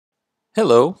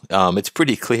Hello. It's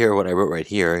pretty clear what I wrote right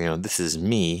here. This is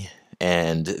me,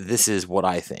 and this is what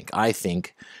I think. I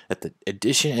think that the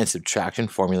addition and subtraction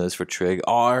formulas for trig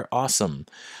are awesome,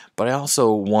 but I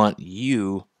also want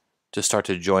you to start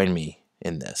to join me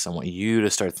in this. I want you to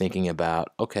start thinking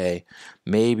about, okay,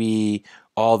 maybe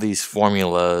all these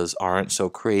formulas aren't so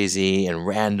crazy and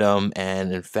random,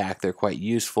 and in fact, they're quite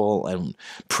useful, and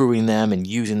proving them and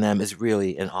using them is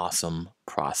really an awesome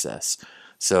process.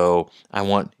 So I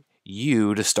want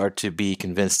you to start to be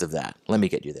convinced of that. Let me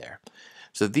get you there.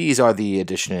 So these are the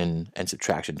addition and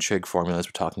subtraction trig formulas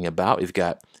we're talking about. We've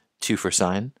got 2 for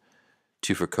sine,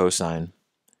 2 for cosine,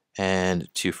 and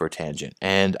 2 for tangent.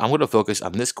 And I'm going to focus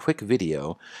on this quick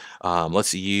video.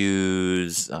 Let's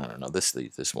use, I don't know,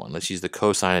 this one. Let's use the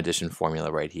cosine addition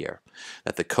formula right here.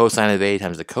 That the cosine of A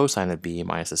times the cosine of B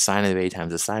minus the sine of A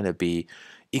times the sine of B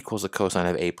equals the cosine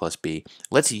of A plus B.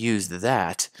 Let's use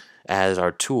that as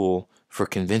our tool for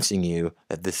convincing you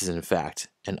that this is in fact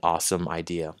an awesome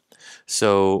idea.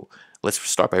 So let's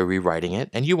start by rewriting it,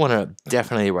 and you want to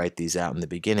definitely write these out in the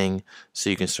beginning so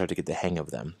you can start to get the hang of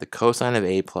them. The cosine of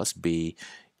A plus B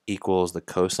equals the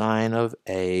cosine of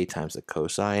A times the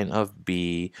cosine of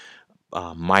B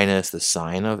minus the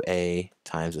sine of A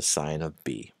times the sine of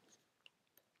B.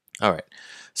 All right,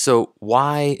 so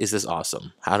why is this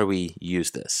awesome? How do we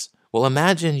use this? Well,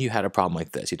 imagine you had a problem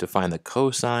like this. You had to find the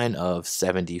cosine of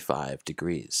 75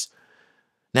 degrees.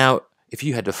 Now, if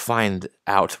you had to find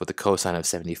out what the cosine of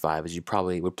 75 is, you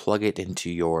probably would plug it into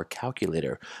your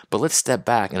calculator. But let's step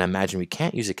back and imagine we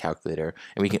can't use a calculator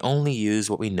and we can only use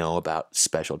what we know about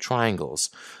special triangles.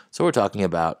 So we're talking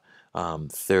about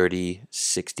 30,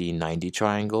 60, 90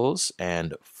 triangles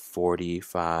and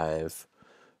 45,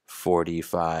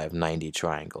 45, 90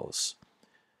 triangles.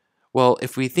 Well,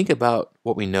 if we think about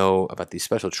what we know about these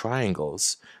special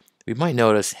triangles, we might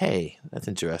notice, hey, that's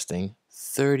interesting,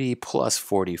 30 plus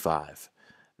 45,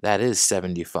 that is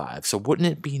 75. So wouldn't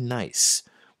it be nice,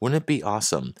 wouldn't it be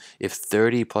awesome if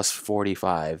 30 plus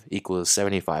 45 equals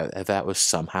 75, if that was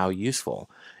somehow useful?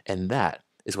 And that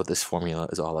is what this formula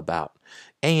is all about.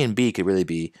 A and B could really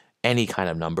be any kind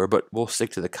of number, but we'll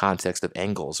stick to the context of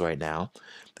angles right now.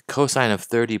 The cosine of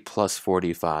 30 plus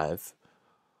 45,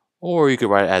 or you could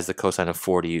write it as the cosine of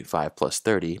 45 plus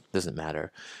 30, doesn't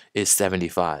matter, is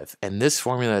 75. And this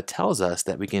formula tells us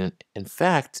that we can, in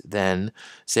fact, then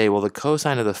say, well, the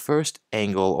cosine of the first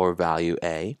angle or value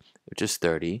A, which is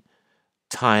 30,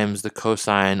 times the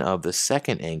cosine of the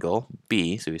second angle,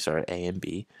 B, so we start at A and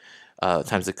B,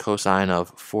 times the cosine of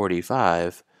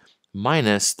 45,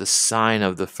 minus the sine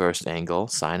of the first angle,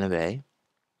 sine of A,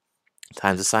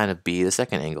 times the sine of B, the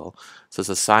second angle. So it's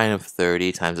the sine of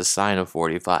 30 times the sine of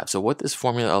 45. So what this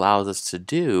formula allows us to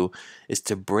do is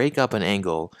to break up an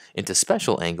angle into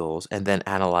special angles and then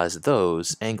analyze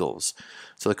those angles.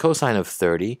 So the cosine of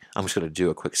 30, I'm just going to do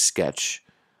a quick sketch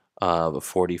of a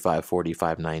 45,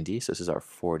 45, 90. So this is our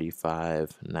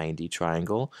 45, 90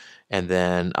 triangle. And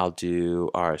then I'll do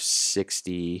our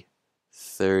 60,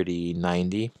 30,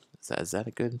 90. Is that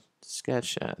a good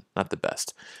sketch? Not the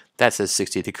best. That says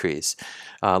 60 degrees.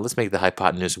 Let's make the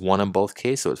hypotenuse 1 in both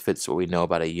cases so it fits what we know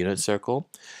about a unit circle.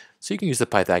 So you can use the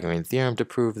Pythagorean theorem to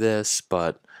prove this,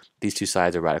 but these two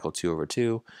sides are radical 2 over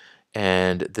 2.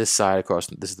 And this side, of course,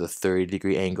 this is the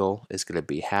 30-degree angle, is going to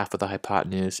be half of the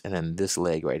hypotenuse, and then this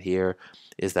leg right here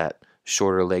is that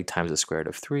shorter leg times the square root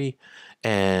of 3.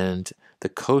 And the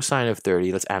cosine of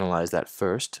 30, let's analyze that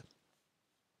first.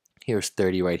 Here's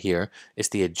 30 right here. It's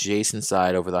the adjacent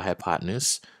side over the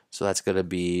hypotenuse. So that's going to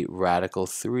be radical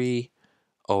 3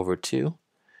 over 2.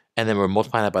 And then we're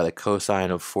multiplying that by the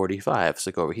cosine of 45.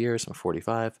 So go over here, so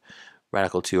 45.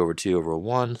 Radical 2 over 2 over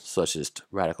 1. So that's just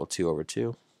radical 2 over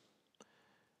 2.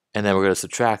 And then we're going to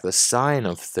subtract the sine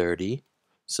of 30.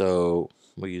 So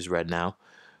we'll use red now.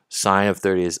 Sine of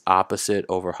 30 is opposite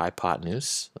over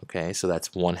hypotenuse. Okay, so that's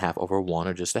 1/2 over 1,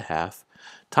 or just a half,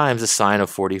 times the sine of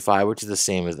 45, which is the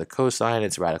same as the cosine.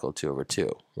 It's radical 2 over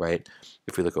 2, right?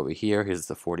 If we look over here, here's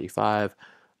the 45,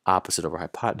 opposite over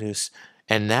hypotenuse.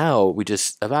 And now we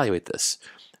just evaluate this.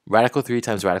 Radical 3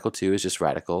 times radical 2 is just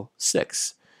radical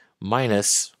 6.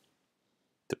 Minus,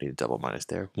 don't need a double minus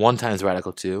there, 1 times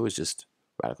radical 2 is just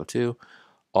radical 2,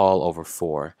 all over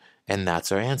 4. And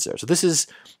that's our answer. So this is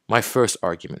my first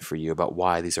argument for you about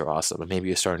why these are awesome. And maybe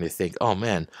you're starting to think, oh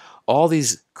man, all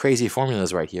these crazy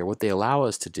formulas right here, what they allow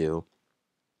us to do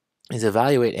is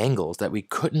evaluate angles that we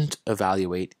couldn't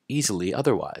evaluate easily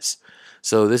otherwise.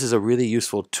 So this is a really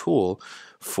useful tool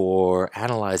for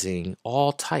analyzing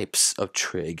all types of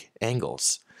trig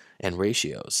angles and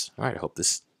ratios. All right, I hope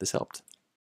this helped.